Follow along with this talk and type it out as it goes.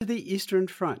the Eastern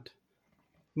Front.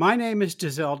 My name is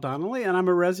Giselle Donnelly, and I'm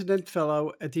a resident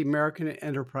fellow at the American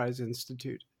Enterprise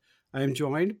Institute. I am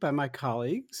joined by my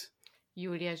colleagues,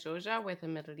 Iulia with the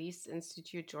Middle East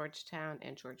Institute, Georgetown,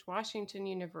 and George Washington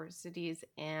Universities,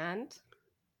 and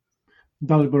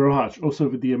Dalibor, Hodges, also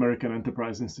with the American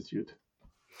Enterprise Institute.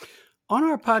 On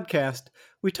our podcast,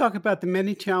 we talk about the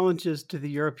many challenges to the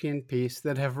European peace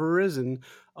that have arisen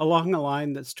along a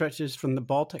line that stretches from the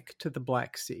Baltic to the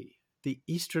Black Sea, the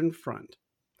Eastern Front,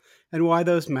 and why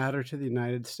those matter to the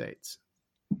United States.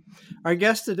 Our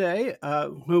guest today,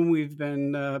 whom we've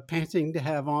been panting to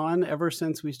have on ever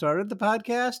since we started the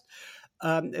podcast,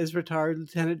 is retired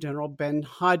Lieutenant General Ben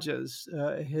Hodges.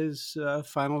 His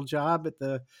final job at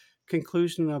the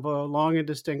conclusion of a long and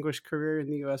distinguished career in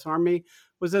the U.S. Army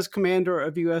was as commander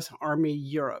of U.S. Army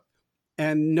Europe.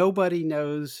 And nobody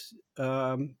knows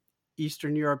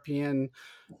Eastern European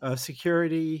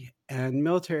security and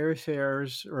military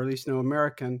affairs, or at least no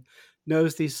American,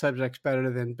 knows these subjects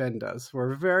better than Ben does.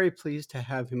 We're very pleased to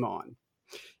have him on.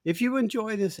 If you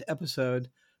enjoy this episode,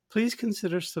 please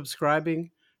consider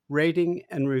subscribing, rating,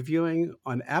 and reviewing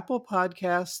on Apple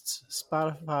Podcasts,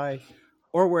 Spotify,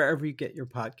 or wherever you get your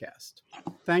podcast.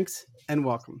 Thanks and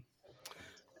welcome.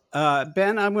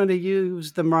 Ben, I'm going to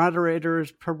use the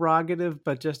moderator's prerogative,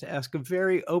 but just ask a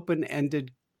very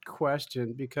open-ended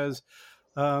question because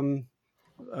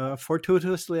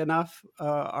fortuitously enough,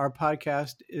 our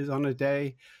podcast is on a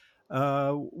day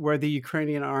where the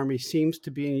Ukrainian army seems to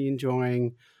be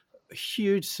enjoying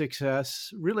huge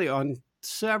success, really on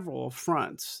several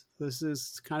fronts. This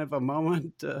is kind of a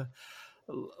moment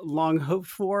long hoped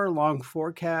for, long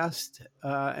forecast,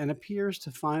 and appears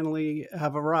to finally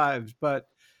have arrived. But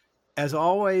as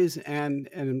always,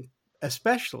 and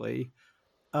especially,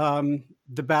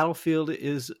 the battlefield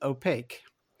is opaque,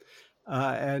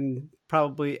 and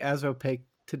probably as opaque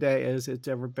today as it's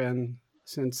ever been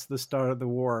since the start of the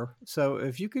war. So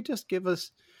if you could just give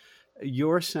us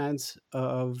your sense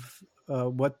of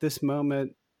what this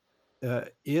moment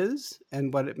is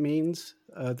and what it means,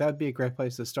 that'd be a great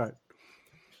place to start.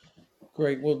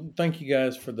 Great. Well, thank you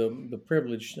guys for the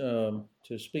privilege to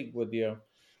speak with you.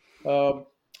 Of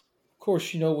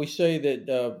course, we say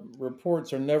that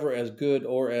reports are never as good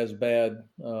or as bad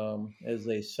as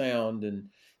they sound, and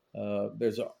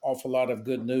there's an awful lot of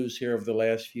good news here over the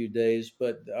last few days.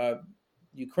 But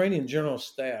Ukrainian General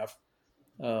Staff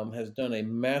has done a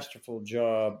masterful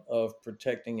job of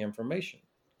protecting information,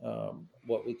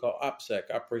 what we call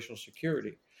OPSEC, operational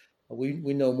security.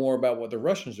 We know more about what the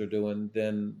Russians are doing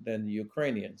than the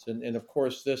Ukrainians. And of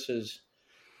course, this is,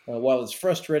 while it's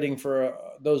frustrating for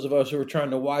those of us who are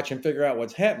trying to watch and figure out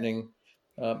what's happening,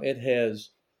 it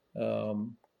has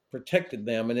protected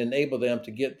them and enabled them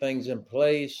to get things in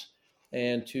place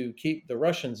and to keep the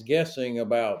Russians guessing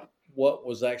about what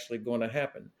was actually going to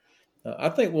happen. I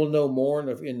think we'll know more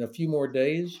in a few more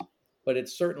days, but it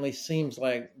certainly seems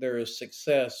like there is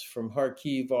success from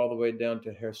Kharkiv all the way down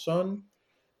to Kherson.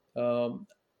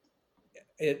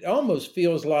 It almost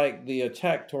feels like the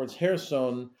attack towards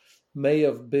Kherson may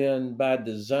have been by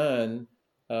design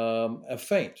a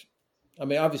feint. I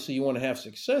mean, obviously you want to have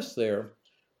success there,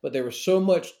 but there was so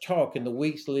much talk in the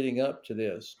weeks leading up to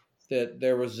this that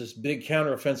there was this big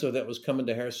counteroffensive that was coming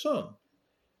to Kherson.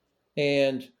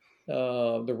 And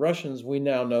the Russians, we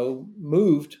now know,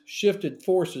 shifted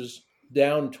forces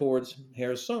down towards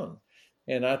Kherson.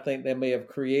 And I think they may have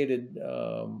created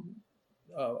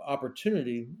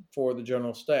opportunity for the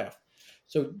General Staff.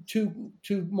 So two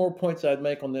more points I'd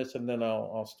make on this, and then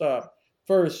I'll stop.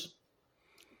 First,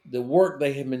 the work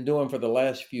they have been doing for the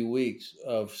last few weeks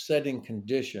of setting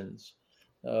conditions,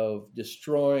 of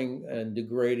destroying and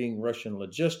degrading Russian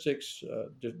logistics,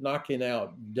 knocking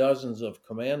out dozens of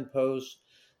command posts,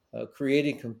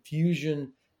 creating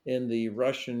confusion in the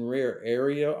Russian rear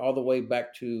area, all the way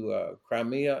back to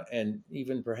Crimea and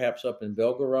even perhaps up in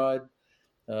Belgorod.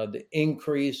 The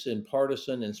increase in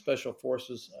partisan and special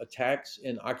forces attacks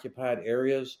in occupied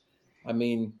areas. I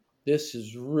mean, this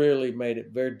has really made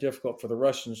it very difficult for the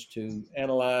Russians to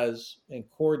analyze and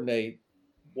coordinate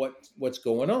what's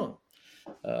going on.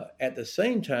 At the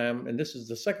same time, and this is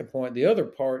the second point, the other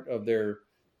part of their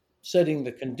setting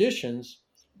the conditions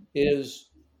is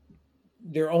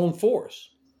their own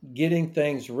force, getting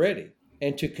things ready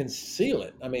and to conceal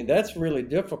it. I mean, that's really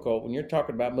difficult when you're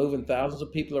talking about moving thousands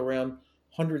of people around,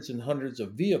 hundreds and hundreds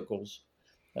of vehicles,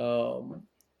 to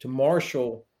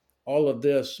marshal all of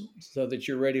this so that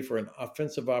you're ready for an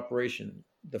offensive operation,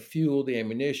 the fuel, the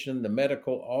ammunition, the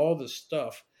medical, all the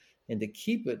stuff, and to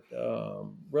keep it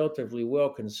relatively well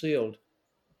concealed.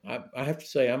 I have to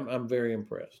say, I'm very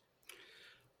impressed.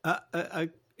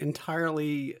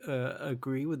 entirely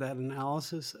agree with that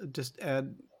analysis. Just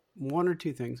add one or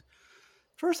two things.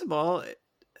 First of all,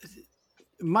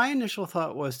 my initial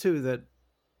thought was too that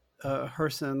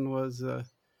Herson was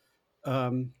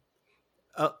um,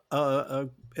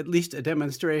 at least a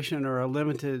demonstration or a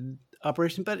limited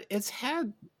operation, but it's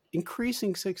had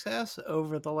increasing success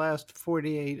over the last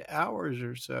 48 hours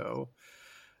or so.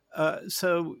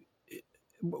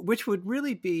 Which would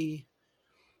really be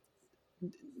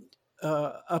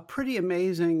a pretty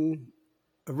amazing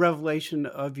revelation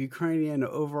of Ukrainian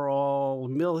overall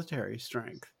military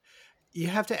strength. You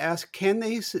have to ask, can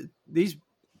these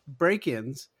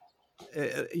break-ins,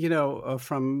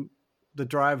 from the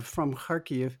drive from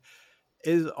Kharkiv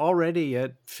is already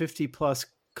at 50 plus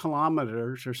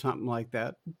kilometers or something like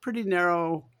that. Pretty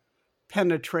narrow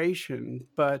penetration,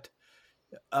 but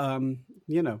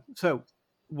so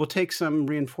will take some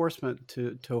reinforcement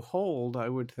to hold, I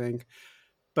would think.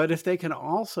 But if they can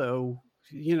also,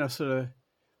 sort of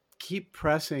keep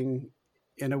pressing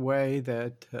in a way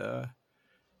that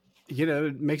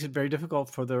makes it very difficult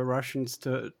for the Russians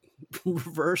to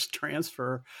reverse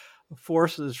transfer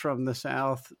forces from the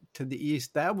south to the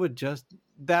east, that would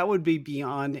be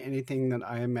beyond anything that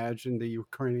I imagined the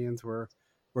Ukrainians were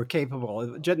capable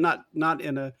of. Just not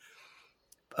in a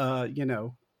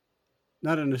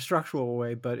not in a structural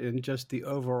way, but in just the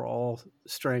overall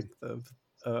strength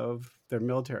of their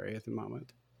military at the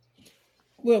moment.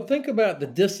 Well, think about the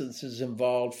distances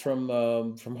involved from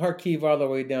Kharkiv all the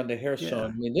way down to Kherson. Yeah.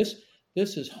 I mean,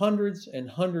 this is hundreds and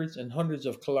hundreds and hundreds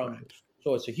of kilometers. Right.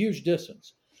 So it's a huge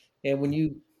distance. And when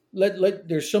you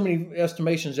there's so many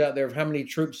estimations out there of how many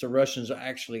troops the Russians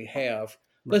actually have.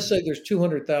 Right. Let's say there's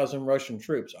 200,000 Russian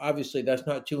troops. Obviously, that's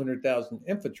not 200,000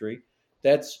 infantry.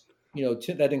 That's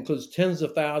that includes tens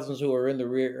of thousands who are in the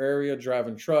rear area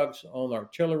driving trucks, on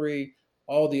artillery,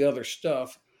 all the other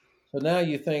stuff. So now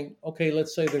you think, okay,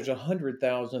 let's say there's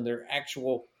 100,000. They're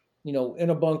actual, in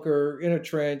a bunker, in a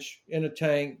trench, in a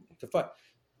tank to fight.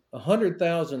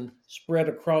 100,000 spread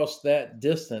across that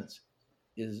distance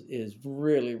is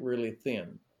really, really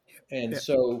thin. And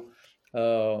so,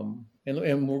 and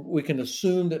we can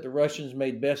assume that the Russians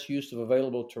made best use of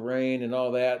available terrain and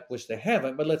all that, which they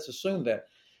haven't. But let's assume that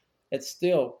it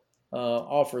still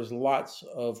offers lots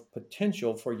of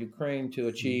potential for Ukraine to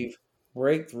achieve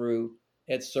breakthrough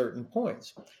at certain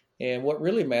points. And what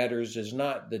really matters is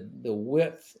not the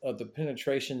width of the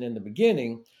penetration in the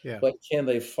beginning, but can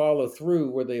they follow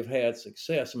through where they've had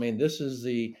success? I mean, this is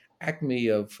the acme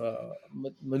of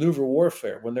maneuver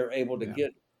warfare, when they're able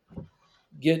to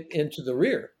get into the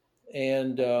rear.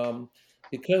 And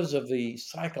because of the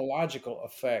psychological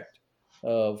effect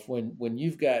of when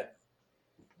you've got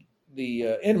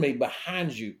the enemy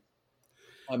behind you,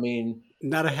 I mean,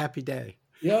 not a happy day.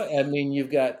 Yeah, I mean,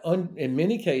 you've got, in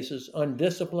many cases,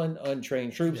 undisciplined,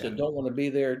 untrained troops that don't want to be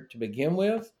there to begin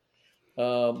with.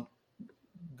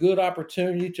 Good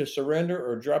opportunity to surrender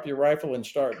or drop your rifle and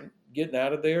start getting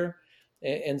out of there.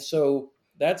 And so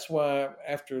that's why,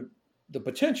 after the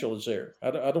potential is there, I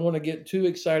don't want to get too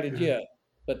excited yet,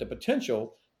 but the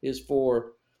potential is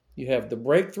for, you have the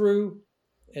breakthrough,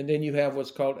 and then you have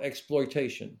what's called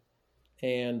exploitation.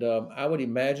 And I would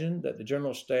imagine that the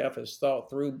General Staff has thought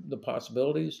through the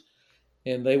possibilities,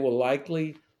 and they will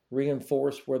likely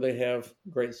reinforce where they have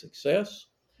great success.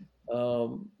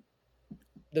 The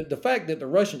fact that the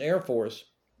Russian Air Force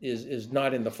is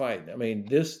not in the fight, I mean,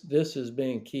 this is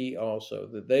being key also,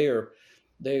 that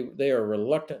they are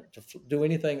reluctant to do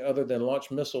anything other than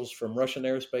launch missiles from Russian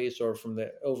airspace or from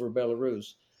over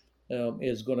Belarus,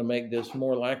 is going to make this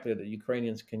more likely that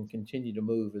Ukrainians can continue to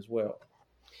move as well.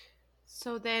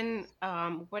 So then,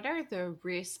 what are the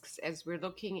risks as we're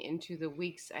looking into the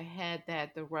weeks ahead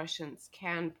that the Russians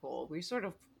can pull? We sort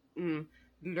of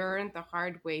learned the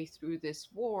hard way through this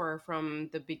war from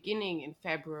the beginning in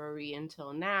February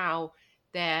until now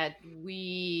that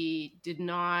we did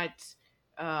not,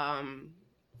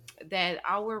 that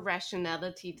our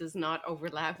rationality does not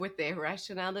overlap with their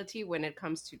rationality when it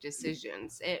comes to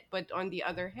decisions. But on the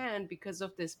other hand, because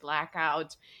of this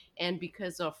blackout and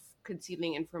because of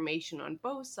concealing information on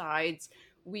both sides,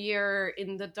 we are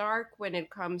in the dark when it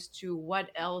comes to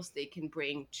what else they can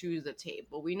bring to the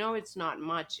table. We know it's not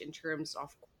much in terms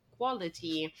of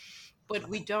quality, but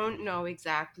we don't know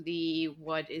exactly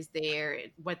what is there,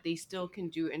 what they still can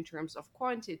do in terms of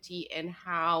quantity, and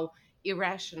how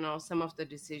irrational some of the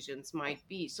decisions might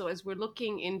be. So as we're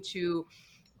looking into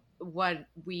what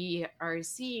we are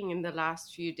seeing in the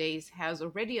last few days has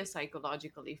already a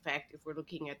psychological effect. If we're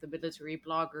looking at the military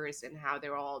bloggers and how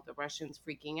they're all, the Russians,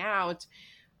 freaking out,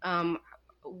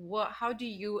 how do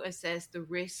you assess the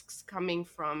risks coming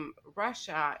from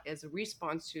Russia as a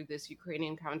response to this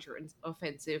Ukrainian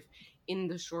counteroffensive in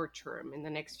the short term, in the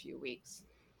next few weeks?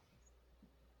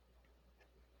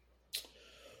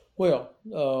 Well,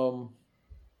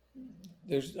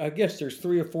 I guess there's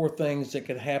three or four things that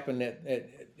could happen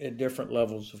at different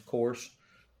levels, of course.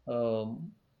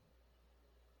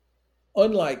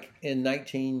 Unlike in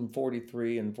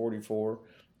 1943 and 44,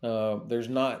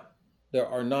 there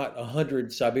are not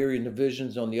 100 Siberian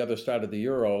divisions on the other side of the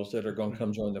Urals that are going to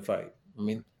come join the fight. I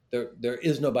mean, there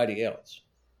is nobody else.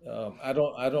 I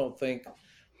don't think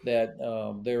that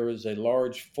there is a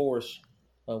large force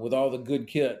with all the good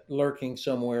kit lurking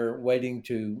somewhere waiting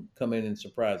to come in and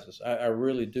surprise us. I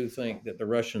really do think that the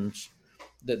Russians,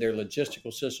 that their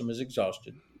logistical system is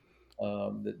exhausted.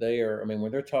 That they are, I mean,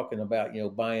 when they're talking about,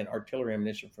 buying artillery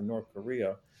ammunition from North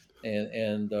Korea,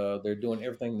 and they're doing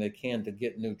everything they can to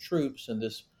get new troops, and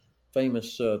this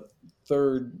famous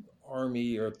Third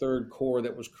Army or Third Corps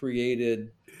that was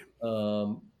created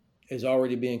is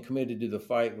already being committed to the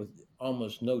fight with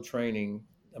almost no training.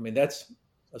 I mean, that's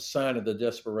a sign of the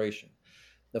desperation.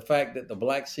 The fact that the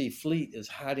Black Sea Fleet is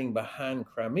hiding behind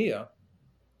Crimea,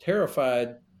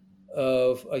 terrified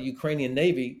of a Ukrainian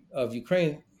Navy, of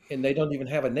Ukraine, and they don't even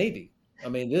have a Navy. I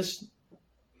mean, this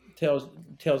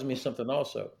tells me something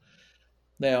also.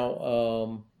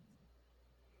 Now,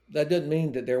 that doesn't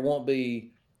mean that there won't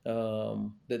be,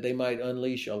 that they might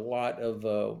unleash a lot of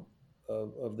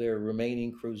their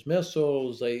remaining cruise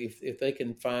missiles. If they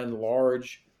can find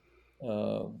large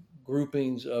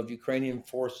groupings of Ukrainian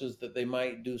forces, that they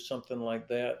might do something like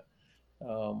that.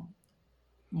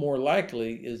 More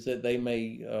likely is that they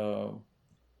may.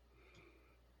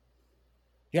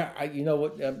 You know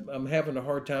what? I'm having a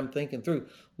hard time thinking through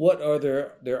what are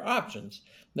their options.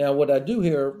 Now, what I do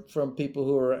hear from people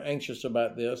who are anxious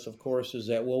about this, of course, is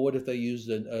that, well, what if they use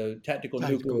a tactical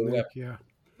nuclear weapon? Yeah.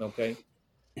 Okay.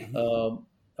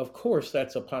 Of course,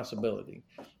 that's a possibility,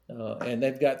 and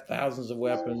they've got thousands of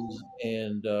weapons,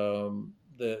 and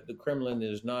the Kremlin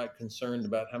is not concerned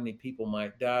about how many people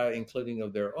might die, including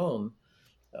of their own.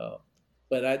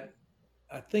 But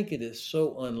I think it is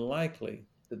so unlikely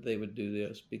that they would do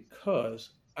this,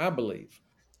 because I believe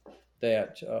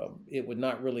that it would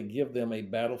not really give them a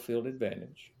battlefield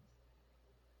advantage,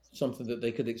 something that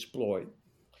they could exploit.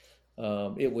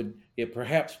 It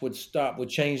perhaps would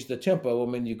change the tempo. I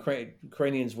mean,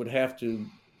 Ukrainians would have to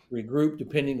regroup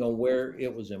depending on where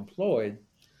it was employed.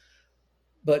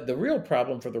 But the real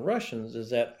problem for the Russians is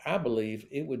that I believe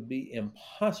it would be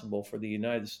impossible for the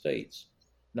United States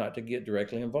not to get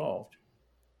directly involved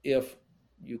if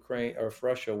Ukraine or if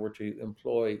Russia were to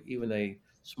employ even a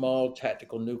small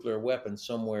tactical nuclear weapon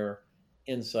somewhere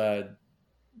inside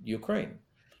Ukraine.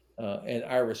 And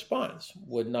our response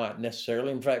would not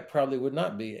necessarily, in fact, probably would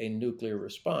not be a nuclear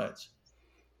response.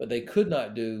 But they could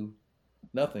not do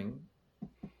nothing,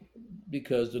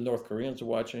 because the North Koreans are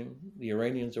watching, the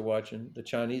Iranians are watching, the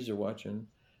Chinese are watching.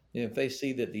 And if they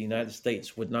see that the United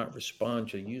States would not respond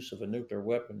to use of a nuclear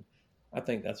weapon, I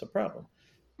think that's a problem.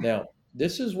 Now,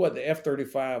 this is what the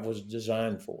F-35 was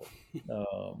designed for.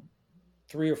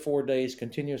 3 or 4 days,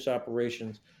 continuous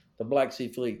operations, the Black Sea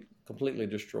Fleet completely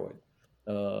destroyed.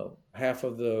 Half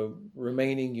of the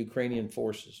remaining Ukrainian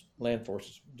forces, land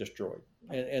forces, destroyed.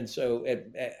 And so at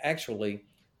actually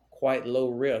quite low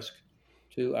risk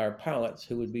to our pilots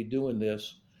who would be doing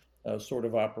this sort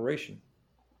of operation,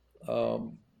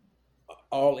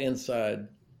 all inside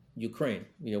Ukraine.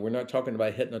 We're not talking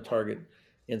about hitting a target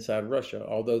inside Russia,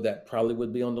 although that probably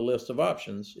would be on the list of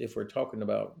options if we're talking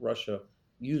about Russia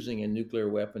using a nuclear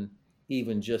weapon,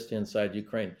 even just inside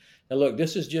Ukraine. Now, look,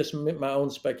 this is just my own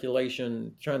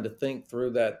speculation, trying to think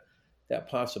through that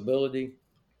possibility.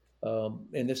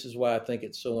 And this is why I think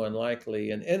it's so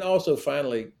unlikely. And also,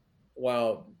 finally,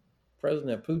 while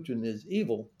President Putin is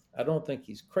evil, I don't think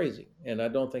he's crazy, and I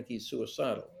don't think he's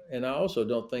suicidal. And I also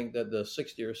don't think that the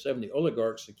 60 or 70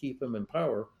 oligarchs that keep him in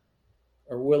power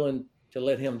are willing to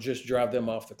let him just drive them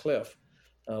off the cliff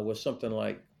with something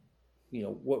like,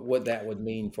 what that would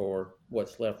mean for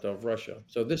what's left of Russia.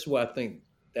 So this is why I think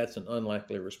that's an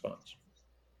unlikely response.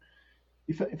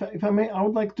 If I may, I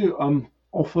would like to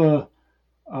offer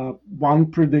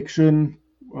one prediction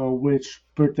which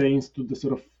pertains to the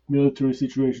sort of military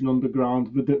situation on the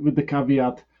ground, with the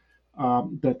caveat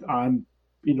that I'm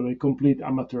a complete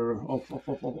amateur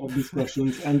of these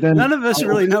questions. And then none of us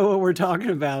really know what we're talking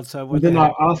about. So then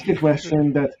I'll ask a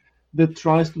question that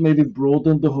tries to maybe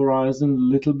broaden the horizon a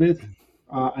little bit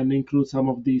and include some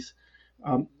of these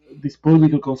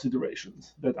political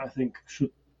considerations that I think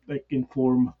should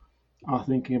inform are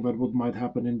thinking about what might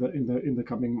happen in the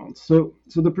coming months. So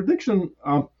the prediction,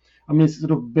 I mean, it's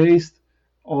sort of based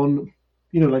on,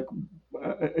 like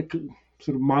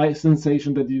sort of my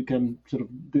sensation that you can sort of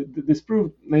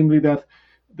disprove, namely that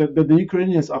the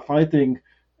Ukrainians are fighting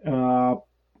uh,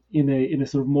 in a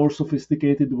sort of more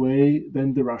sophisticated way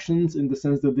than the Russians, in the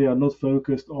sense that they are not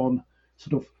focused on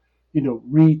sort of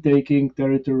retaking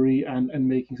territory and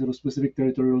making sort of specific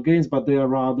territorial gains, but they are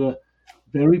rather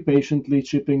very patiently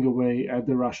chipping away at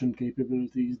the Russian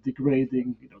capabilities,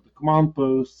 degrading the command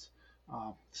posts,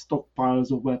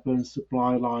 stockpiles of weapons,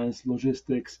 supply lines,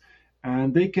 logistics,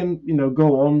 and they can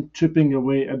go on chipping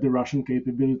away at the Russian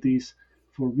capabilities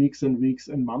for weeks and weeks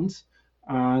and months,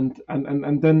 and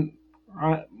then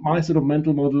my sort of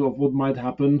mental model of what might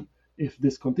happen if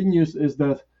this continues is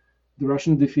that the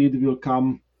Russian defeat will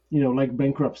come, like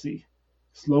bankruptcy,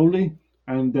 slowly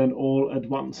and then all at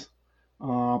once.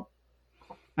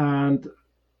 And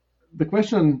the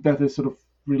question that is sort of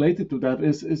related to that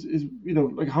is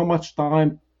like how much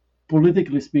time,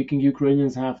 politically speaking,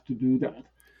 Ukrainians have to do that.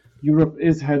 Europe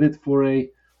is headed for a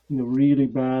really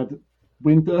bad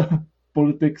winter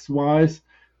politics wise.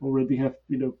 Already have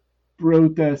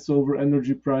protests over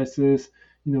energy prices,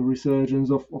 resurgence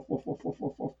of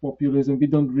populism. We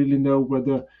don't really know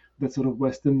whether that sort of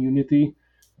Western unity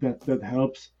that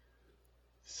helps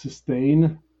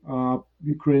sustain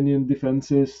Ukrainian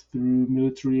defenses through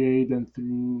military aid and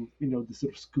through the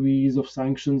sort of squeeze of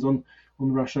sanctions on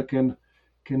Russia can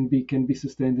be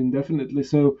sustained indefinitely.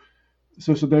 So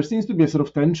there seems to be a sort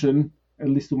of tension, at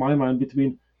least to my mind,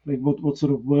 between like what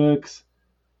sort of works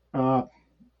uh,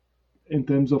 in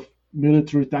terms of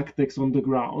military tactics on the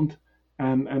ground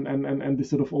and the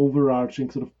sort of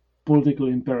overarching sort of political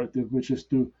imperative, which is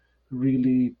to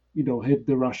really hit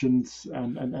the Russians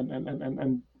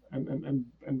and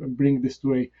bring this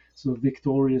to a sort of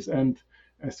victorious end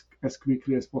as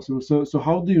quickly as possible. So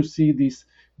how do you see these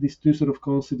two sort of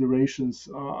considerations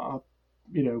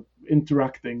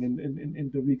interacting in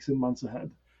the weeks and months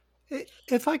ahead?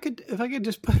 If I could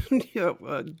just put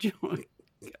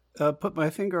put my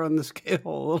finger on the scale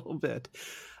a little bit.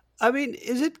 I mean,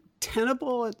 is it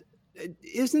tenable?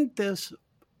 Isn't this,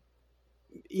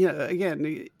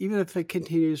 again, even if it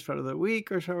continues for another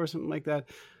week or so or something like that,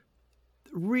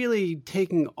 really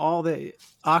taking all the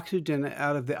oxygen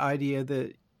out of the idea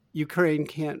that Ukraine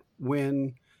can't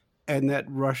win and that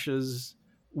Russia's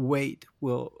weight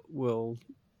will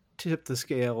tip the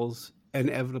scales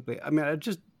inevitably. I mean,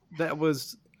 that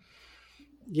was,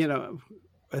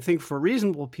 I think for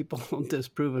reasonable people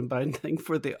disproven, but I think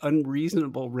for the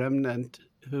unreasonable remnant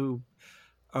who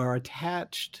are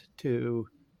attached to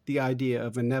the idea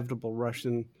of inevitable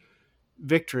Russian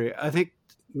victory, I think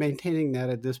maintaining that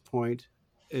at this point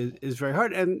is very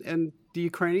hard. And the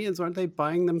Ukrainians, aren't they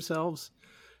buying themselves,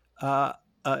 a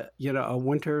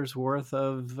winter's worth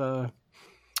of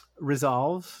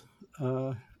resolve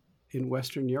in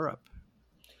Western Europe?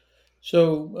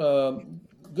 So,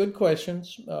 good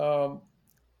questions.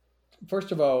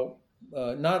 First of all,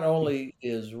 not only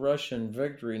is Russian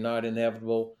victory not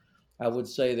inevitable, I would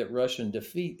say that Russian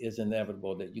defeat is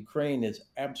inevitable, that Ukraine is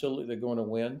absolutely going to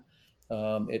win.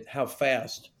 How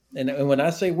fast. And when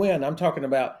I say win, I'm talking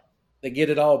about they get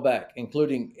it all back,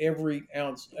 including every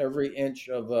ounce, every inch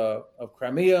of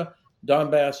Crimea,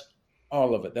 Donbass,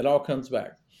 all of it. That all comes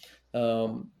back.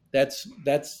 That's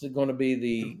going to be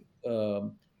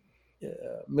the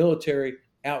military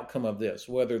outcome of this,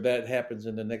 whether that happens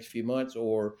in the next few months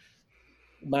or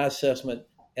my assessment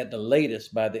at the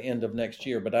latest by the end of next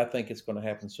year. But I think it's going to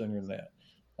happen sooner than that.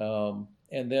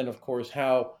 And then, of course,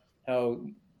 how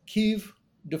Kyiv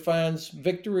defines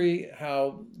victory,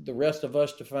 how the rest of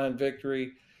us define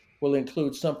victory, will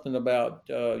include something about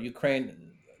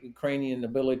Ukrainian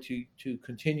ability to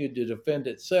continue to defend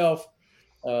itself,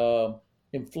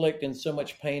 inflicting so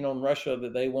much pain on Russia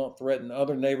that they won't threaten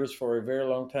other neighbors for a very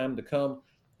long time to come,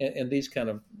 and these kind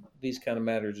of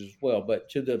matters as well. But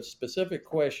to the specific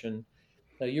question,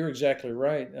 you're exactly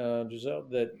right, Giselle,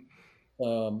 that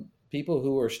people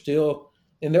who are still,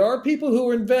 and there are people who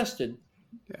are invested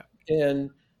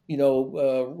in,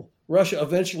 Russia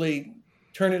eventually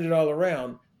turning it all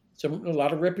around. So a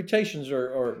lot of reputations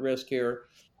are at risk here,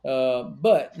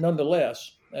 but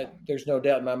nonetheless, there's no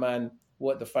doubt in my mind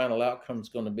what the final outcome is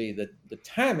going to be. That the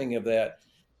timing of that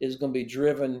is going to be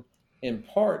driven in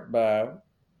part by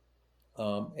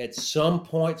at some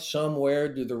point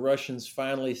somewhere, do the Russians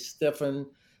finally stiffen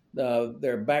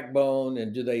their backbone,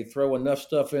 and do they throw enough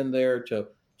stuff in there to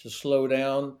slow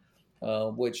down,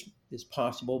 which is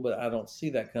possible, but I don't see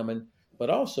that coming. But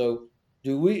also,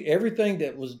 do everything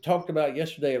that was talked about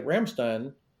yesterday at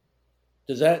Ramstein,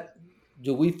 does that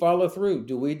Do we follow through?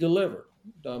 Do we deliver?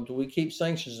 Do we keep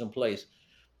sanctions in place?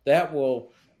 That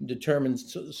will determine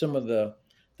some of the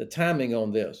timing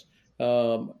on this.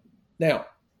 Now,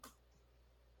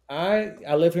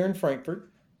 I live here in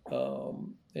Frankfurt,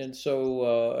 and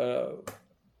so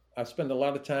I spend a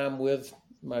lot of time with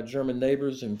my German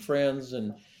neighbors and friends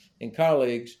and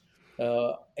colleagues,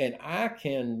 and I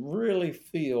can really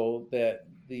feel that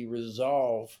the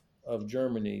resolve of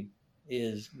Germany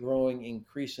is growing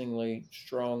increasingly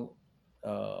strong.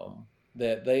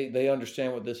 That they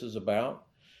understand what this is about.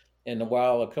 And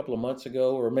while a couple of months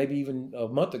ago, or maybe even a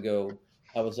month ago,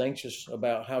 I was anxious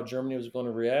about how Germany was going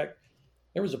to react,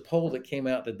 there was a poll that came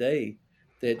out today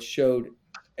that showed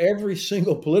every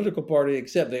single political party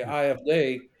except the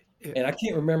AfD, and I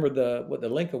can't remember what the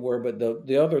Linke were, but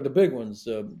the big ones,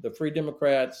 the Free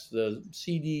Democrats, the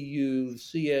CDU,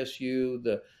 CSU,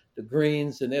 the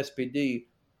Greens, and SPD,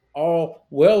 all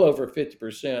well over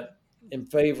 50% in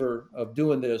favor of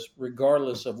doing this,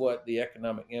 regardless of what the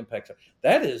economic impacts are.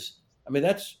 That's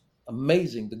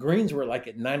amazing. The Greens were like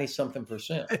at 90 something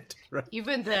percent. Right.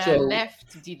 Even the So-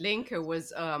 left, Die Linke,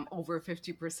 was over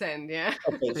 50%. Yeah.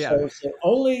 Okay, Yeah. so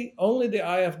only the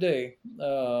AfD,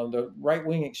 the right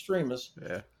wing extremists,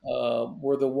 Yeah.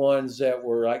 were the ones that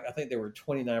were like, I think they were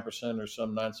 29% or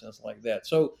some nonsense like that.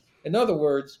 So in other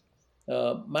words,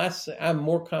 I'm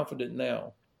more confident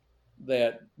now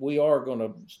that we are going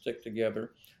to stick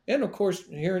together. And of course,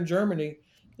 here in Germany,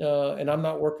 and I'm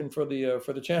not working for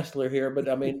the chancellor here, but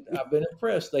I mean, I've been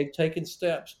impressed. They've taken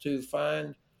steps to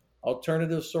find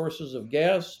alternative sources of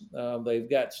gas. They've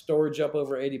got storage up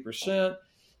over 80%.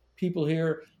 People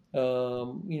here,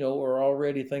 are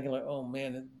already thinking like, oh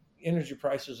man, energy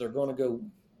prices are going to go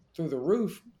through the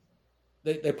roof.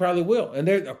 They probably will, and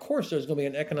of course there's going to be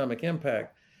an economic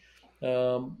impact.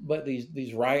 But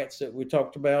these riots that we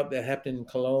talked about that happened in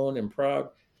Cologne and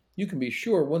Prague, you can be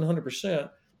sure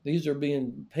 100% these are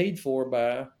being paid for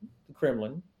by the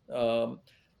Kremlin,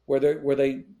 where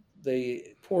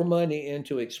they pour money in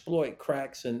to exploit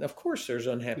cracks. And of course, there's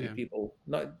unhappy people.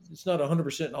 It's not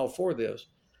 100% all for this,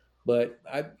 but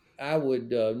I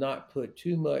would not put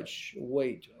too much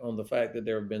weight on the fact that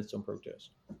there have been some protests.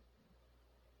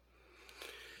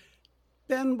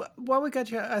 Ben, while we got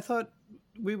you, I thought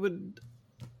we would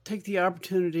take the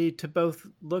opportunity to both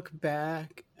look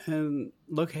back and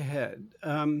look ahead.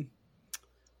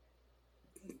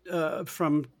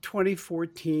 From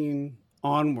 2014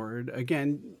 onward,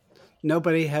 again,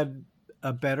 nobody had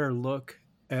a better look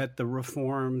at the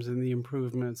reforms and the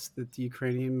improvements that the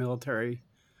Ukrainian military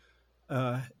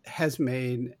has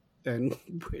made, and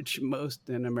which most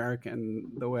in America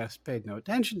and the West paid no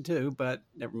attention to, but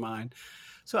never mind.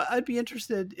 So I'd be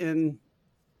interested in,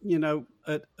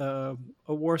 a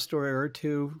war story or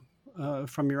two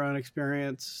from your own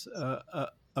experience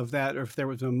of that, or if there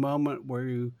was a moment where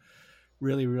you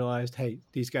really realized, hey,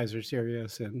 these guys are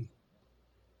serious, and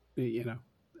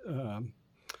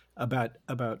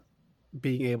about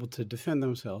being able to defend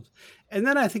themselves. And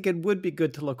then I think it would be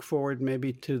good to look forward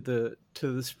maybe to the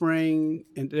spring.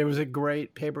 And there was a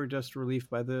great paper just released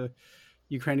by the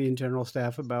Ukrainian General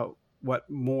Staff about what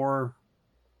more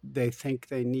they think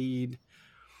they need.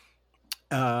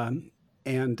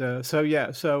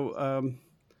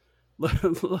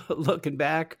 Looking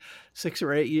back 6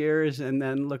 or 8 years and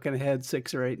then looking ahead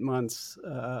 6 or 8 months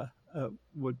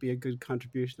would be a good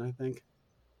contribution, I think.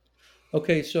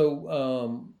 Okay,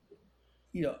 so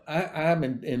I'm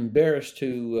embarrassed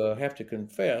to have to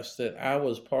confess that I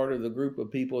was part of the group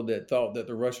of people that thought that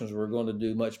the Russians were going to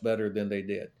do much better than they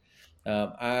did.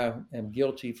 I am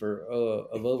guilty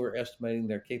of overestimating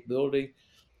their capability,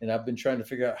 and I've been trying to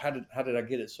figure out how did I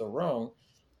get it so wrong?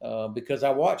 Because I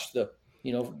watched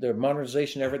their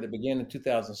modernization effort that began in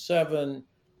 2007,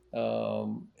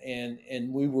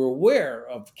 and we were aware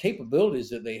of capabilities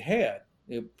that they had,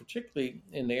 particularly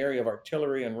in the area of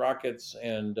artillery and rockets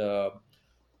and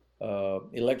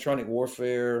electronic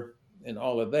warfare and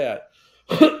all of that.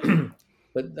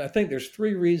 But I think there's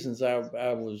 3 reasons I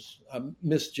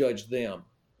misjudged them,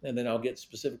 and then I'll get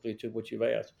specifically to what you've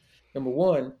asked. Number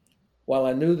one, while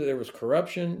I knew that there was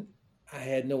corruption, I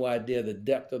had no idea the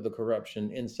depth of the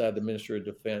corruption inside the Ministry of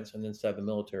Defense and inside the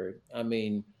military. I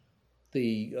mean,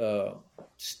 the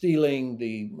stealing,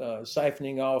 the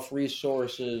siphoning off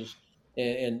resources,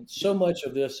 and so much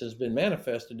of this has been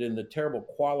manifested in the terrible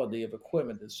quality of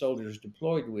equipment that soldiers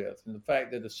deployed with, and the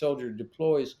fact that the soldier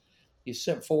deploys, he's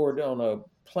sent forward on a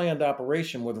planned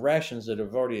operation with rations that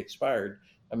have already expired.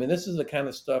 I mean, this is the kind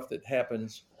of stuff that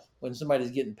happens when somebody's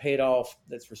getting paid off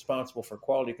that's responsible for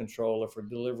quality control or for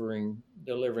delivering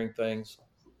things.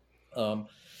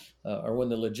 or when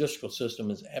the logistical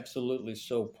system is absolutely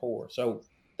so poor. So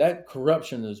that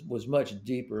corruption was much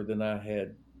deeper than I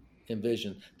had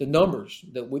envisioned. The numbers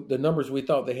we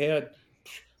thought they had,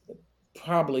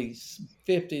 probably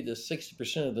 50 to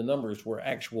 60% of the numbers were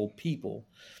actual people,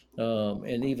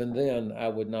 and even then, I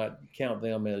would not count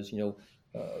them as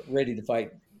ready to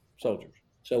fight soldiers.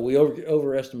 So we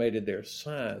overestimated their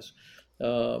size.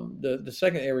 The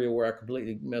second area where I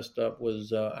completely messed up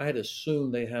was I had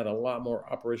assumed they had a lot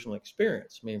more operational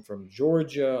experience. I mean, from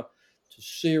Georgia to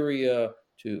Syria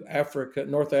to Africa,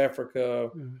 North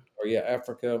Africa, or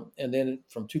Africa, and then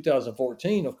from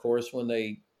 2014, of course, when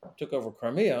they took over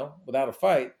Crimea without a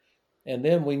fight. And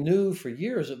then we knew for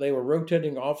years that they were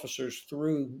rotating officers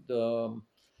through the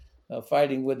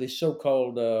fighting with the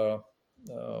so-called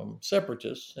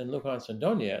separatists in Luhansk and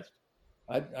Donetsk.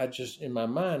 I just, in my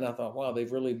mind, I thought, wow,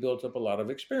 they've really built up a lot of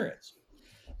experience.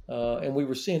 And we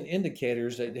were seeing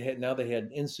indicators that they had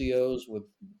NCOs with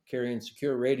carrying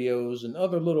secure radios and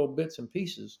other little bits and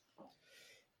pieces.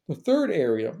 The third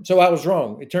area, so I was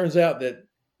wrong. It turns out that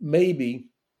maybe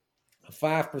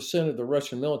 5% of the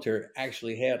Russian military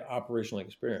actually had operational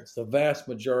experience. The vast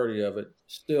majority of it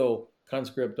still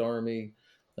conscript army.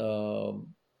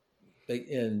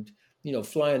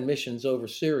 Flying missions over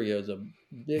Syria is a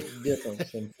big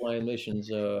difference than flying missions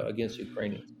against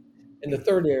Ukrainians. And the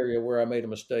third area where I made a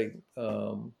mistake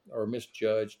or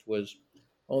misjudged was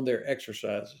on their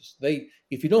exercises.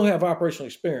 If you don't have operational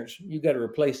experience, you got to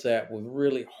replace that with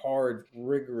really hard,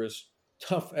 rigorous,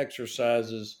 tough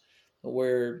exercises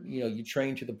where you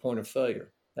train to the point of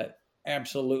failure. That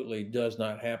absolutely does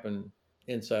not happen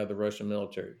inside the Russian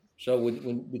military. So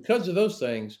because of those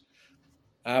things,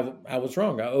 I was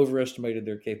wrong. I overestimated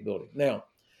their capability. Now,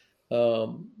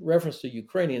 reference to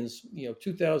Ukrainians,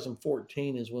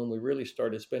 2014 is when we really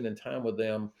started spending time with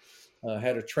them.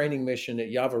 Had a training mission at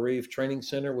Yavoriv Training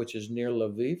Center, which is near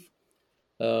Lviv,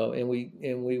 and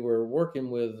we were working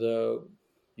with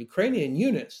Ukrainian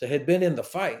units that had been in the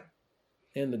fight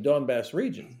in the Donbass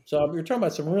region. So you're talking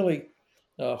about some really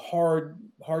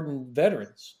hardened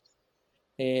veterans.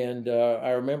 And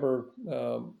I remember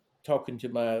talking to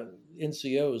my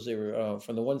NCOs. They were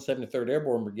from the 173rd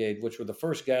Airborne Brigade, which were the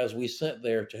first guys we sent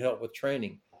there to help with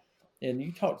training. And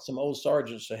you talk to some old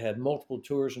sergeants that had multiple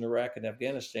tours in Iraq and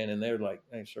Afghanistan, and they're like,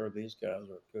 "Hey, sir, these guys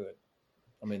are good.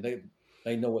 I mean,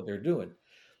 they know what they're doing."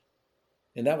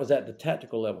 And that was at the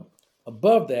tactical level.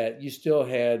 Above that, you still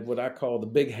had what I call the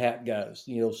big hat guys.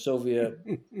 Soviet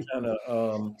kind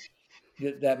of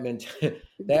that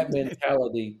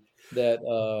mentality that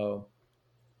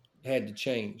had to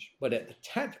change. But at the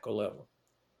tactical level,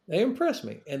 they impressed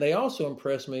me, and they also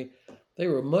impressed me. They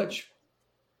were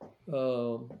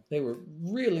they were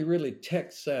really, really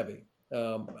tech savvy.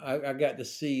 I got to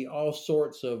see all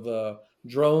sorts of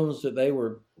drones that they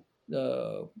were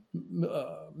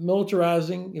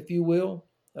militarizing, if you will.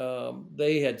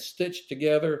 They had stitched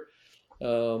together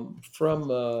from,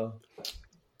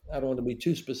 I don't want to be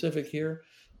too specific here,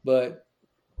 but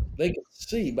they could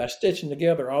see by stitching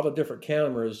together all the different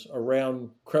cameras around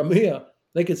Crimea,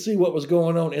 they could see what was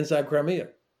going on inside Crimea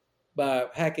by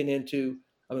hacking into.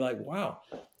 I'm like, wow.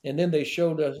 And then they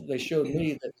showed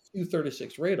me that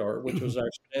Su-36 radar, which was our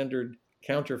standard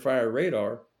counter-fire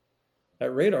radar.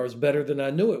 That radar is better than I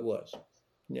knew it was.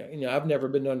 I've never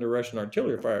been under Russian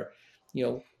artillery fire.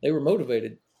 They were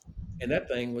motivated, and that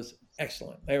thing was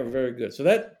excellent. They were very good. So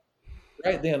that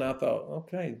right then I thought,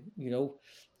 okay,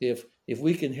 if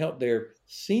we can help their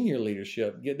senior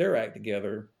leadership get their act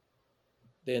together,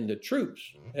 then the troops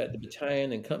at the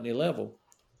battalion and company level,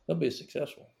 they'll be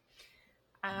successful.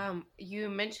 You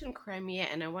mentioned Crimea,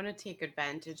 and I want to take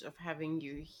advantage of having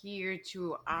you here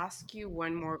to ask you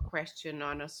one more question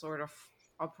on a sort of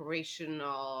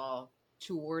operational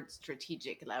towards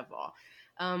strategic level.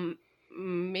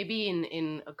 Maybe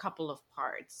in a couple of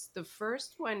parts. The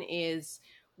first one is,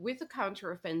 with the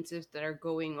counteroffensives that are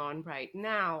going on right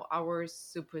now, our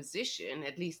supposition,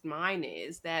 at least mine,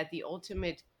 is that the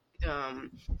ultimate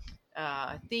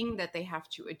thing that they have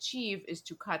to achieve is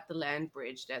to cut the land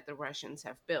bridge that the Russians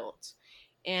have built.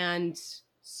 And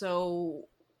so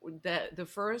the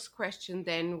first question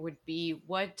then would be,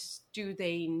 what do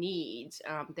they need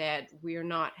that we're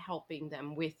not helping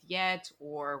them with yet,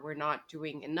 or we're not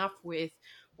doing enough with?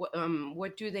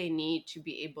 What do they need to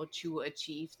be able to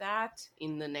achieve that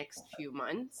in the next few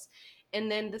months? And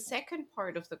then the second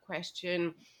part of the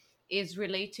question is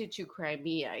related to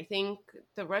Crimea. I think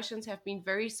the Russians have been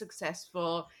very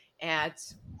successful at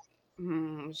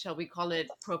shall we call it,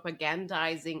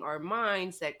 propagandizing our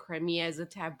minds that Crimea is a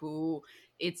taboo,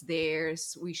 it's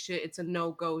theirs, we should, it's a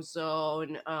no-go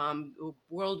zone,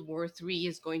 World War III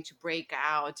is going to break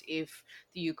out if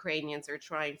the Ukrainians are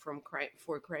trying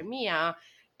for Crimea.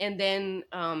 And then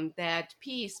that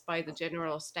piece by the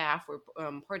general staff, or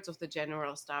parts of the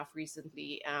general staff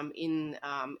recently, in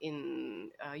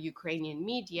Ukrainian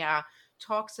media,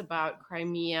 talks about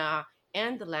Crimea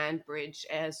and the land bridge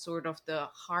as sort of the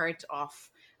heart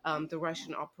of the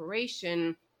Russian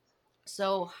operation.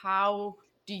 So, how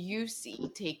do you see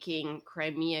taking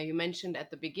Crimea? You mentioned at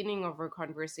the beginning of our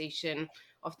conversation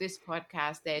of this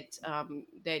podcast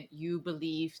that you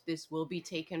believe this will be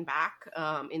taken back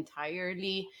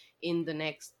entirely in the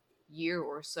next year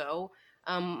or so.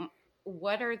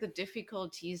 What are the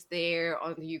difficulties there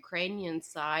on the Ukrainian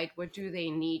side? What do they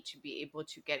need to be able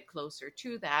to get closer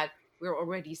to that? We're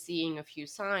already seeing a few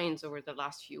signs over the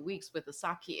last few weeks with the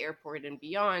Saki airport and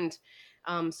beyond.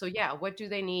 So yeah, what do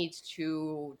they need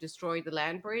to destroy the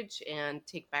land bridge and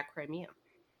take back Crimea?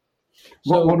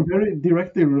 Well, So, one very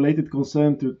directly related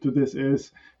concern to this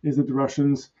is that the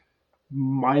Russians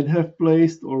might have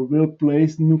placed or will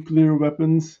place nuclear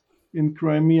weapons in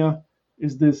Crimea.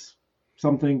 Is this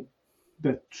something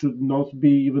that should not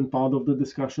be even part of the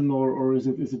discussion, or is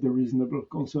it a reasonable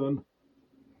concern?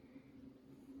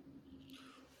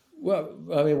 well,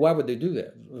 I mean, why would they do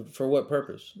that? For what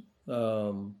purpose?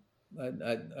 I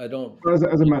don't. As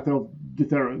a matter of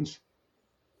deterrence.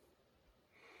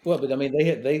 Well, but I mean,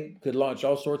 they could launch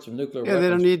all sorts of nuclear Yeah, they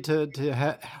don't weapons. need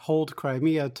to hold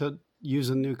Crimea to use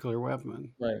a nuclear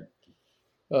weapon. Right.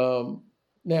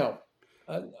 Now,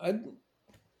 I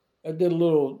did a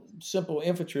little simple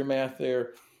infantry math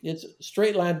there. It's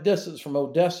straight line distance from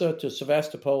Odessa to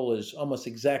Sevastopol is almost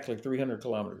exactly 300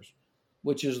 kilometers,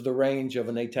 which is the range of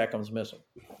an ATACMS missile.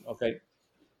 Okay.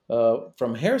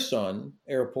 From Kherson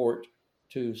airport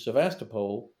to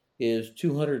Sevastopol is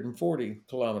 240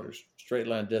 kilometers straight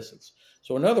line distance.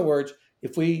 So in other words,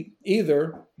 if we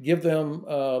either give them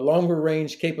longer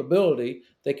range capability,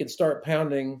 they could start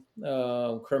pounding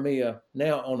Crimea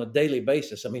now on a daily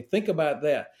basis. I mean, think about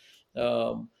that.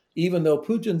 Even though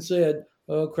Putin said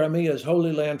Crimea is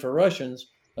holy land for Russians,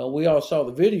 we all saw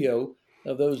the video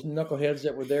of those knuckleheads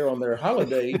that were there on their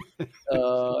holiday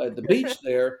at the beach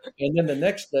there. And then the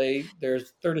next day,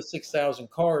 there's 36,000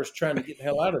 cars trying to get the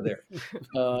hell out of there.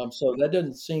 So that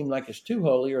doesn't seem like it's too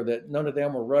holy, or that none of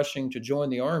them were rushing to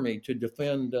join the army to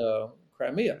defend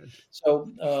Crimea.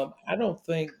 So I don't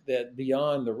think that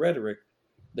beyond the rhetoric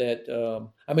that,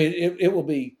 I mean, it will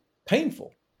be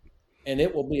painful, and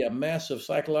it will be a massive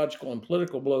psychological and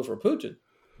political blow for Putin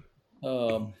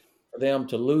for them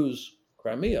to lose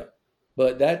Crimea.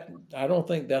 But that, I don't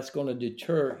think that's going to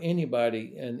deter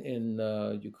anybody in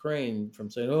Ukraine from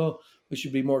saying, "Oh, we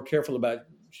should be more careful about."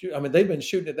 I mean, they've been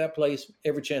shooting at that place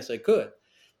every chance they could,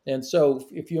 and so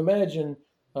if you imagine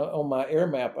on my air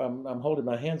map, I'm holding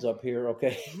my hands up here.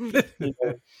 Okay, you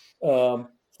know,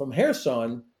 from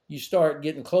Kherson, you start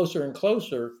getting closer and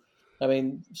closer. I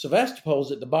mean,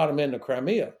 Sevastopol's at the bottom end of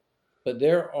Crimea, but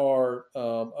there are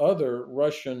other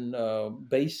Russian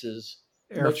bases,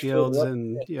 Airfields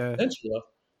and yeah. peninsula.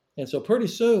 And so pretty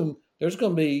soon there's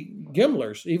going to be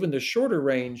Gimlers, even the shorter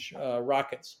range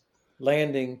rockets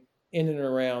landing in and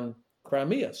around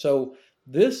Crimea. So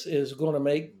this is going to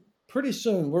make, pretty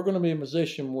soon we're going to be in a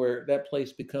position where that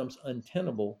place becomes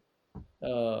untenable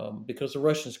because the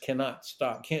Russians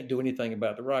can't do anything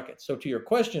about the rockets. So to your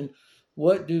question,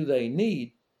 what do they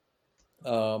need?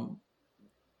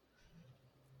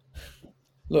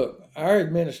 Look, our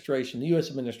administration, the U.S.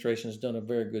 administration, has done a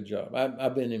very good job.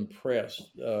 I've been impressed.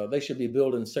 They should be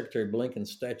building Secretary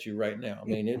Blinken's statue right now. I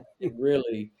mean, it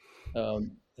really,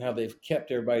 how they've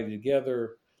kept everybody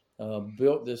together,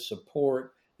 built this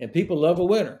support, and people love a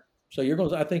winner. So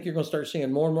I think you're going to start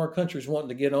seeing more and more countries wanting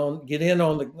to get in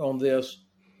on this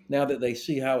now that they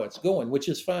see how it's going, which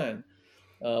is fine.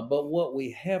 But what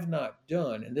we have not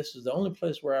done, and this is the only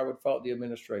place where I would fault the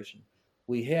administration,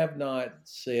 we have not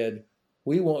said,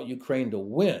 we want Ukraine to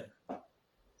win.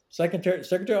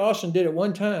 Secretary Austin did it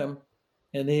one time,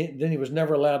 and then he was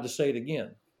never allowed to say it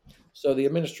again. So the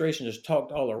administration has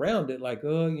talked all around it like,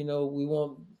 oh, we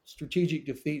want strategic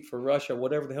defeat for Russia,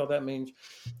 whatever the hell that means.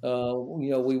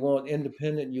 We want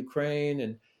independent Ukraine.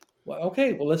 And,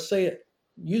 okay, well, let's say it.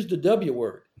 Use the W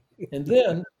word. And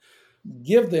then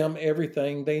give them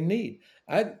everything they need.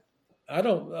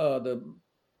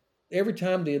 Every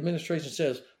time the administration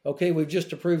says, okay, we've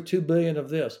just approved $2 billion of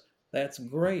this, that's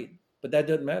great, but that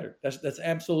doesn't matter. That's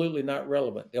absolutely not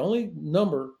relevant. The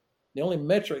only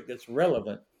metric that's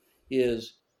relevant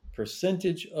is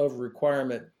percentage of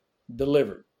requirement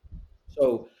delivered.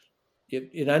 So,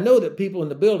 and I know that people in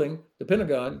the building, the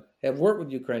Pentagon, have worked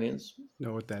with Ukrainians.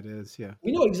 Know what that is? Yeah.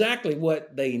 We know exactly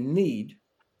what they need.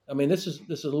 I mean, this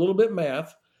is a little bit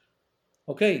math.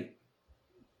 Okay,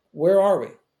 where are we?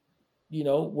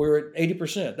 We're at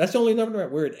 80%. That's the only number.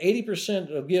 We're at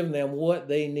 80% of giving them what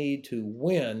they need to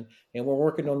win, and we're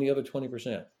working on the other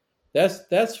 20%.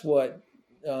 That's what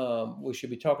we should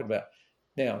be talking about.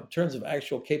 Now, in terms of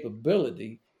actual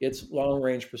capability, it's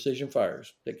long-range precision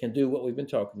fires that can do what we've been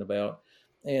talking about,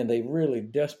 and they really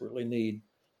desperately need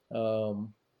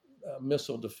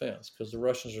missile defense because the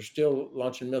Russians are still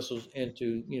launching missiles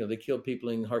into, they killed people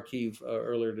in Kharkiv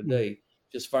earlier today,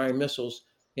 just firing missiles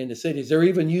into cities. They're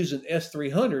even using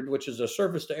S-300, which is a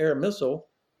surface-to-air missile,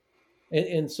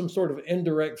 in some sort of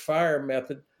indirect fire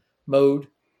mode,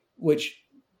 which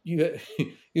you're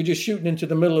just shooting into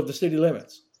the middle of the city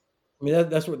limits. I mean,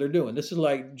 that's what they're doing. This is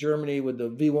like Germany with the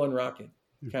V-1 rocket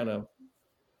kind of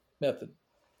method.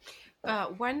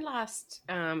 One last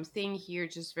thing here,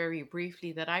 just very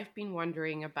briefly, that I've been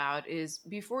wondering about is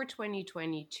before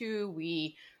 2022,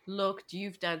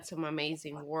 you've done some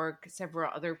amazing work,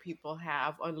 several other people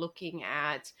have, on looking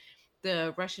at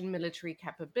the Russian military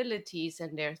capabilities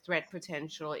and their threat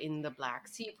potential in the Black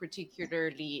Sea,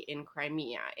 particularly in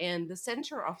Crimea. And the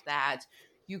center of that,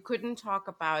 you couldn't talk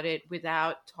about it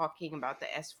without talking about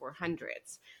the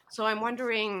S-400s. So I'm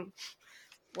wondering,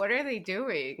 what are they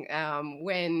doing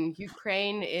when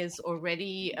Ukraine is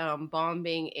already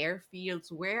bombing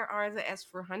airfields? Where are the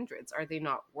S-400s? Are they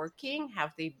not working?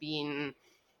 Have they been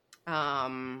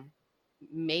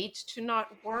made to not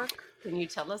work? Can you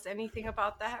tell us anything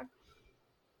about that?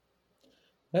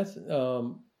 That's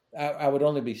I would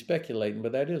only be speculating,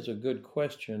 but that is a good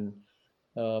question.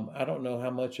 I don't know how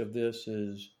much of this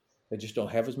is they just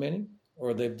don't have as many,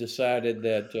 or they've decided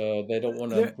that they don't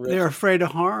want to. They're afraid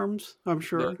of harms, I'm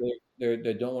sure.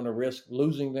 They don't want to risk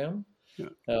losing them, Yeah.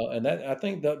 And that I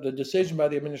think the decision by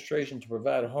the administration to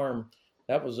provide harm,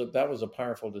 that was a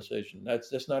powerful decision.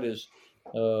 That's not as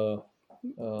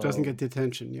doesn't get the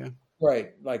attention, yeah.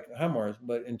 Right, like HIMARS,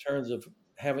 but in terms of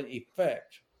having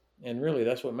effect, and really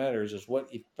that's what matters is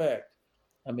what effect.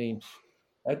 I mean,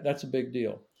 that's a big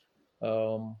deal.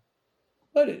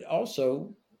 But it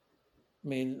also, I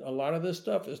mean, a lot of this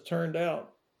stuff has turned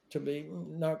out to be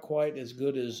not quite as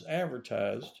good as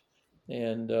advertised.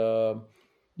 And, I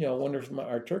wonder if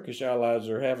our Turkish allies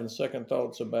are having second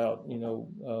thoughts about, a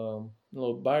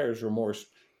little buyer's remorse.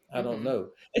 I don't know.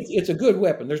 It's a good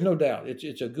weapon. There's no doubt.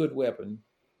 It's a good weapon.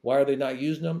 Why are they not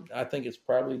using them? I think it's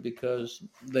probably because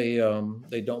they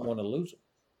don't want to lose them.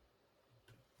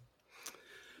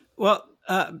 Well,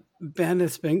 Ben,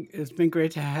 it's been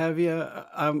great to have you.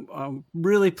 I'm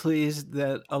really pleased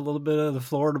that a little bit of the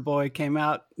Florida boy came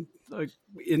out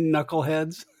in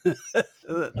knuckleheads.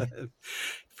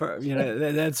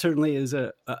 That certainly is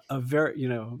a very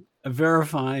a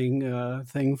verifying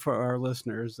thing for our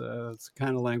listeners. It's the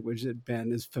kind of language that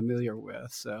Ben is familiar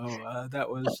with. So that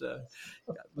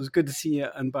was good to see you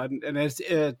unbuttoned, and it's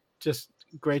just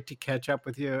great to catch up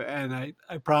with you. And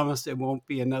I promise it won't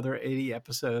be another 80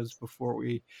 episodes before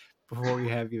we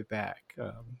have you back.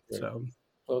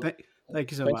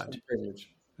 Thank you so much.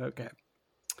 Okay.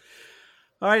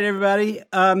 All right, everybody.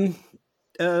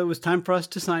 It was time for us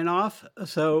to sign off.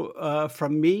 So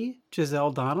from me,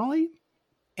 Giselle Donnelly,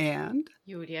 and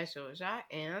Iulia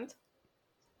and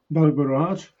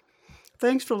Dalibor.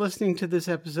 Thanks for listening to this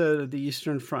episode of the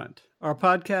Eastern Front. Our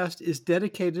podcast is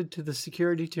dedicated to the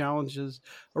security challenges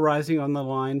arising on the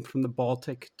line from the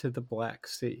Baltic to the Black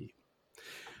Sea.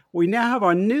 We now have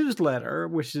our newsletter,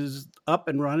 which is up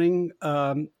and running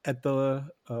at the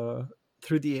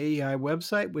through the AEI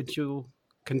website, which you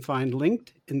can find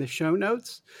linked in the show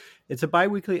notes. It's a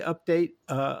bi-weekly update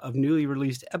of newly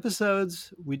released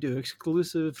episodes. We do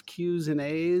exclusive Q's and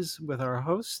A's with our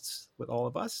hosts, with all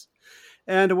of us,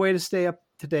 and a way to stay up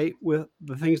to date with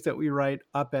the things that we write,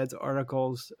 op-eds,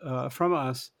 articles from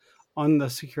us on the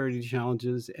security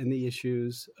challenges and the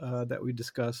issues that we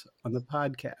discuss on the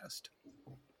podcast.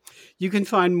 You can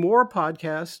find more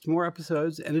podcasts, more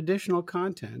episodes, and additional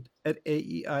content at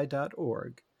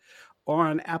aei.org or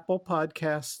on Apple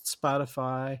Podcasts,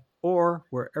 Spotify, or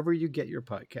wherever you get your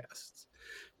podcasts.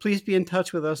 Please be in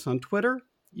touch with us on Twitter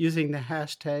using the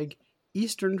hashtag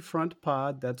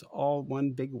EasternFrontPod. That's all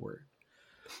one big word.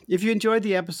 If you enjoyed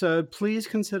the episode, please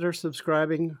consider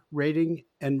subscribing, rating,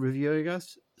 and reviewing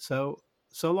us. So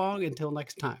long until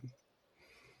next time.